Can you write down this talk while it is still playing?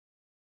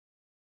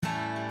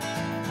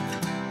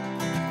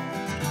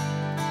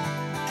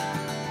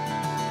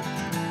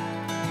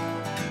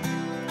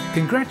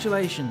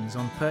Congratulations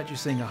on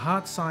purchasing a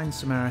HeartSine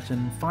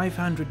Samaritan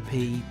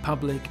 500p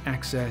public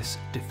access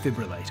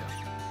defibrillator.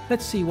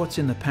 Let's see what's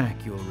in the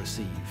pack you'll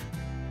receive.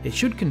 It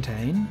should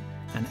contain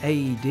an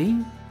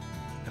AED,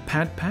 a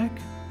pad pack,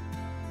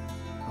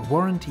 a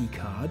warranty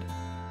card,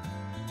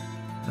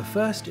 a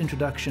first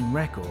introduction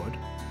record,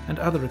 and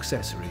other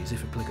accessories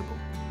if applicable.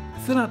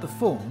 Fill out the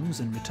forms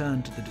and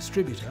return to the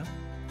distributor,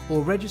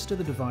 or register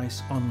the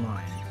device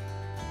online.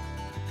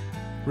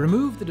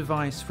 Remove the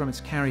device from its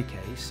carry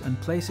case and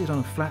place it on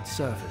a flat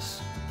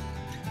surface.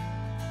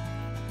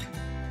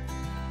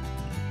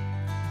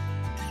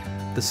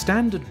 The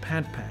standard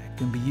pad pack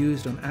can be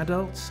used on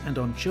adults and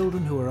on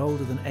children who are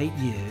older than 8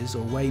 years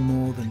or weigh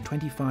more than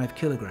 25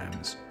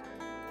 kilograms.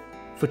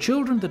 For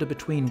children that are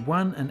between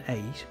 1 and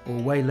 8 or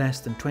weigh less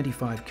than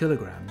 25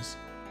 kilograms,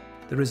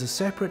 there is a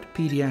separate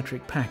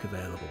pediatric pack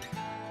available.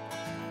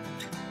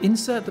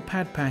 Insert the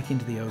pad pack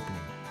into the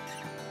opening.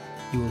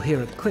 You will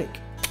hear a click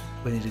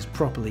when it is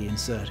properly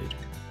inserted.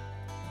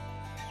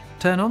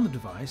 Turn on the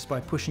device by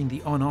pushing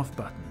the on-off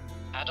button.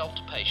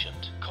 Adult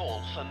patient,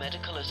 call for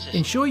medical assistance.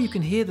 Ensure you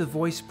can hear the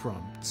voice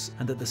prompts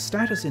and that the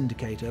status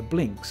indicator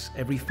blinks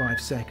every 5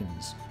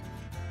 seconds.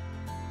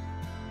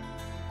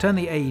 Turn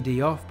the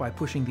AED off by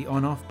pushing the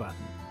on-off button.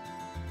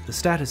 The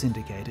status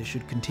indicator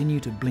should continue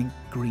to blink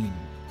green.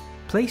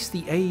 Place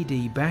the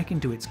AED back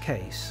into its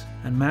case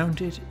and mount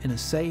it in a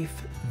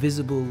safe,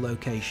 visible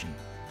location.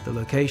 The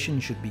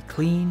location should be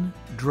clean,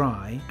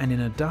 dry, and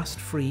in a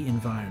dust-free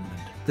environment.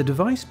 The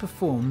device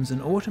performs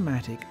an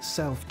automatic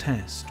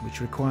self-test which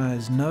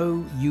requires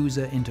no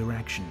user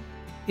interaction.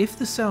 If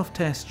the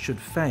self-test should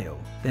fail,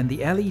 then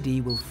the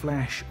LED will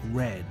flash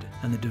red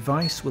and the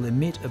device will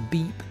emit a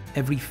beep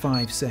every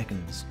 5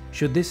 seconds.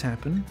 Should this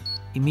happen,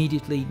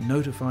 immediately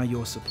notify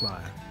your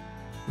supplier.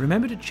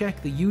 Remember to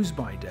check the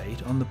use-by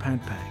date on the pad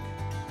pack.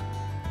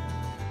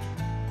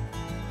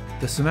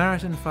 The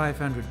Samaritan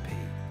 500p.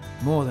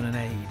 More than an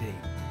AED.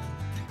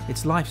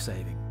 It's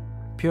life-saving,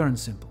 pure and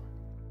simple.